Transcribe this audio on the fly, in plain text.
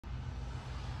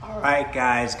All right,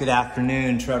 guys, good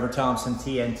afternoon. Trevor Thompson,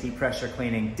 TNT Pressure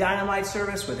Cleaning, dynamite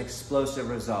service with explosive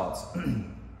results.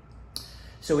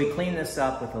 So we cleaned this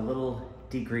up with a little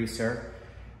degreaser.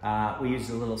 We used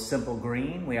a little simple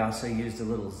green. We also used a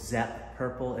little Zepp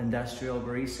purple industrial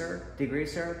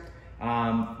degreaser.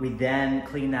 We then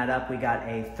cleaned that up. We got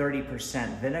a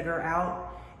 30% vinegar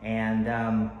out,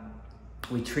 and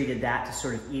we treated that to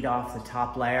sort of eat off the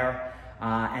top layer.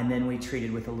 And then we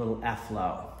treated with a little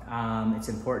F-Flow. It's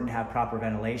important to have proper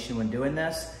ventilation when doing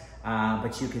this,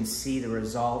 but you can see the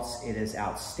results. It is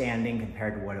outstanding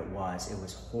compared to what it was. It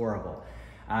was horrible.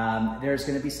 There's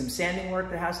going to be some sanding work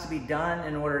that has to be done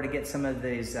in order to get some of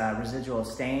these residual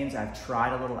stains. I've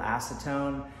tried a little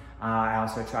acetone. I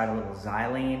also tried a little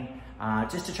xylene,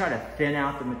 just to try to thin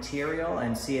out the material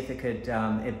and see if it could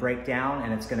break down,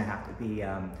 and it's going to have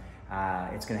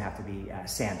to be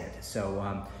sanded.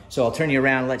 So I'll turn you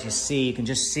around and let you see. You can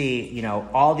just see, you know,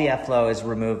 all the F-Flow is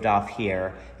removed off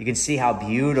here. You can see how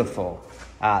beautiful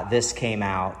this came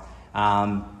out.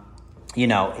 You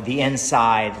know, the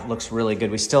inside looks really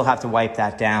good. We still have to wipe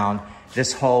that down.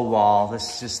 This whole wall,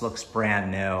 this just looks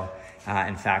brand new.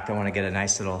 In fact, I want to get a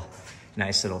nice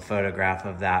little photograph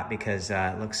of that because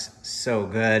it looks so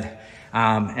good.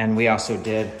 And we also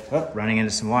did, running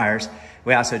into some wires,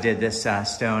 we also did this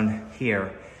stone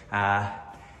here.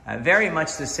 Very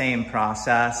much the same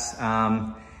process,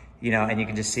 you know, and you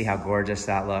can just see how gorgeous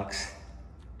that looks.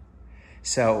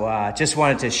 So just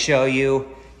wanted to show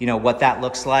you, you know, what that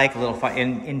looks like, a little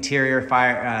interior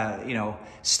fire, you know,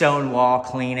 stone wall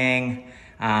cleaning.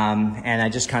 And I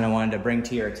just kind of wanted to bring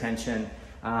to your attention.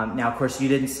 Now, of course, you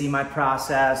didn't see my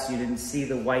process. You didn't see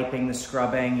the wiping, the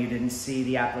scrubbing. You didn't see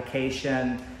the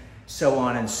application, so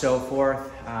on and so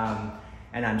forth.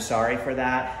 And I'm sorry for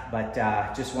that, but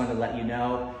just wanted to let you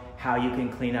know how you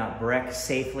can clean up brick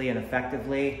safely and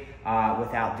effectively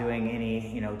without doing any,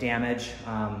 you know, damage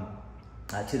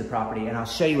to the property. And I'll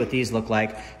show you what these look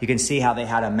like. You can see how they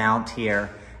had a mount here.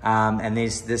 And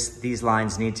these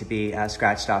lines need to be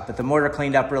scratched off. But the mortar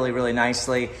cleaned up really, really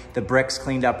nicely. The bricks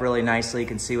cleaned up really nicely. You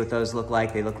can see what those look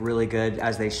like. They look really good,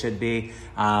 as they should be.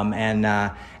 And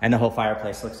the whole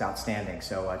fireplace looks outstanding.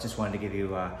 So I just wanted to give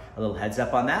you a little heads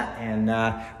up on that. And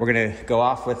we're gonna go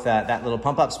off with that little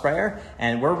pump up sprayer.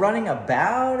 And we're running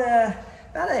about an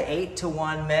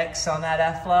 8-to-1 mix on that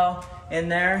F-Flow in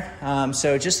there.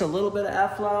 So just a little bit of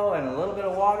F-Flow and a little bit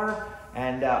of water,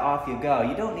 and off you go.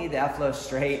 You don't need the F-Flow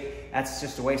straight. That's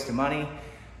just a waste of money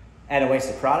and a waste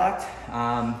of product.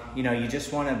 You know, you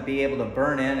just want to be able to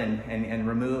burn in and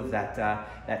remove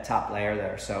that top layer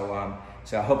there. So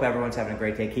I hope everyone's having a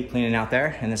great day. Keep cleaning out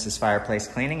there. And this is Fireplace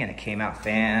Cleaning, and it came out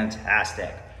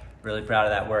fantastic. Really proud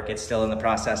of that work. It's still in the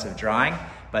process of drying,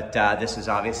 but this is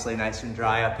obviously nice and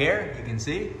dry up here. You can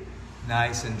see,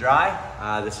 nice and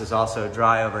dry. This is also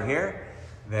dry over here,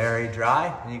 very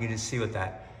dry. And you can just see what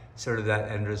that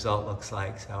end result looks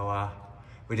like. So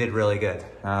we did really good.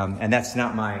 And that's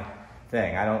not my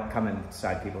thing. I don't come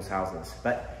inside people's houses.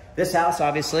 But this house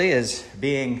obviously is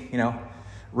being, you know,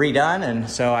 redone. And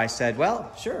so I said,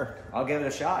 well, sure, I'll give it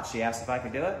a shot. She asked if I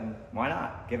could do it, and why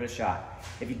not? Give it a shot.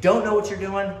 If you don't know what you're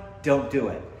doing, don't do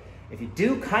it. If you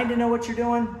do kind of know what you're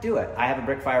doing, do it. I have a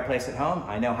brick fireplace at home.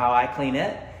 I know how I clean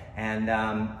it. And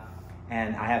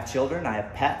I have children, I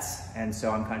have pets, and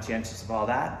so I'm conscientious of all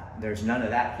that. There's none of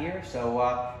that here. So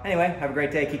anyway, have a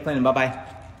great day. Keep cleaning. Bye-bye.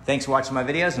 Thanks for watching my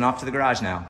videos, and off to the garage now.